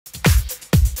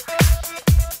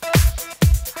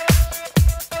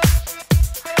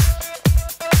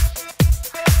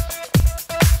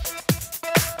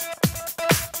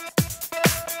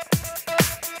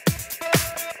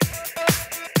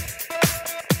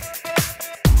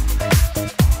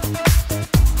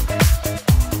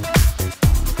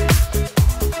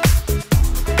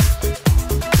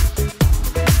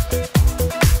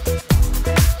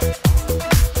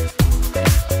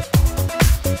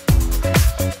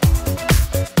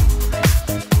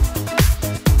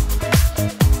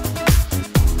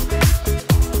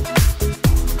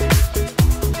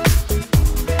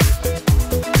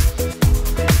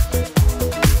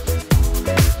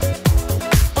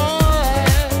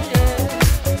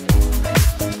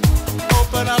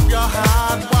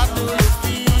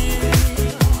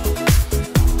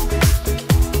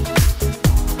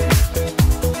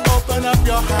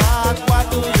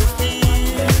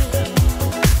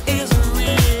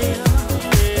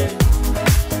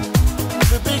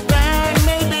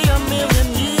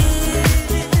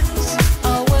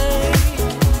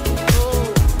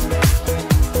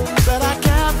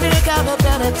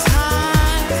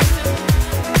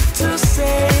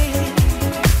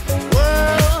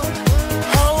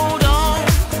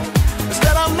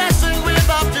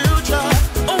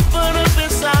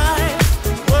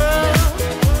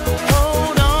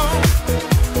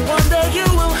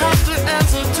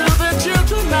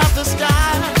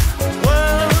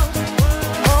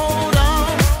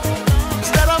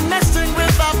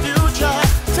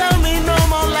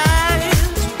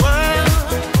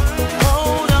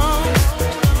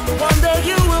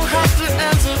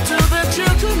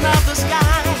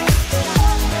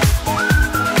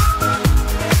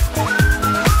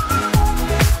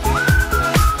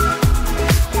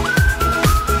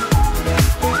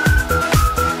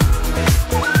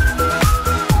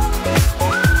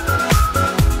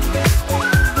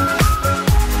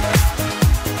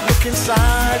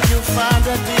find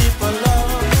a deeper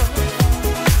love,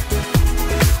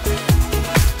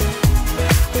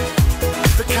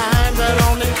 the kind that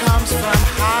only comes from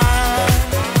high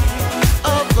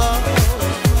above.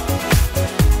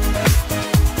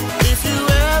 If you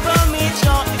ever meet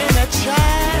your inner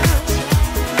child,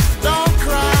 don't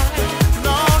cry,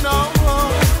 no, no.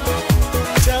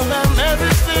 Tell them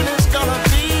everything is gonna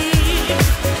be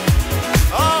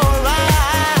alright.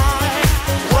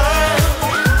 World,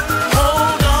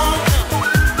 hold on.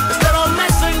 Instead of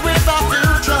messing with our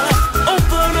future,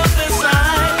 open up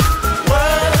inside.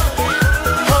 World,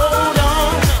 hold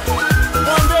on.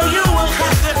 One day you will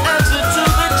have to answer to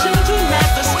the changing of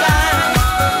the sky.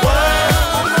 World,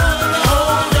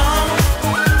 hold on.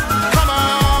 Come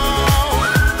on.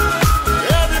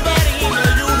 Everybody in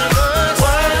the universe.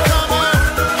 World, come on.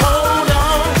 Hold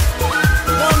on.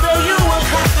 One day you will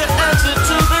have to answer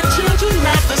to the children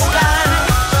of the sky.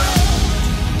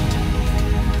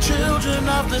 Children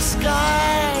of the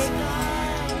sky.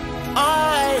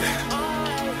 Alright.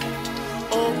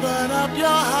 Open up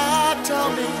your heart. Tell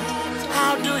me,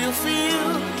 how do you feel?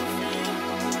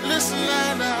 Listen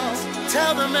now.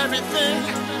 Tell them everything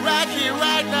right here,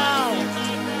 right now.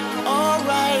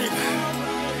 Alright.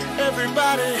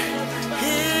 Everybody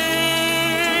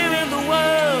here in the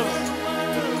world,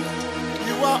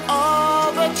 you are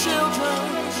all the children.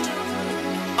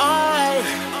 Alright.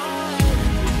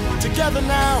 Together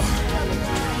now,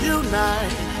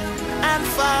 unite and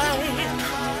fight.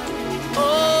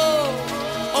 Oh,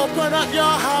 open up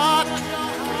your heart.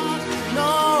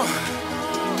 No,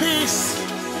 peace,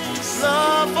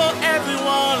 love for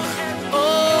everyone.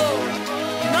 Oh,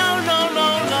 no, no, no,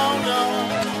 no, no.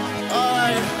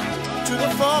 Alright, to the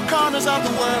four corners of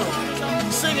the world.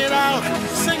 Sing it out,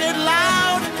 sing it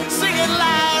loud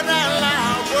and loud.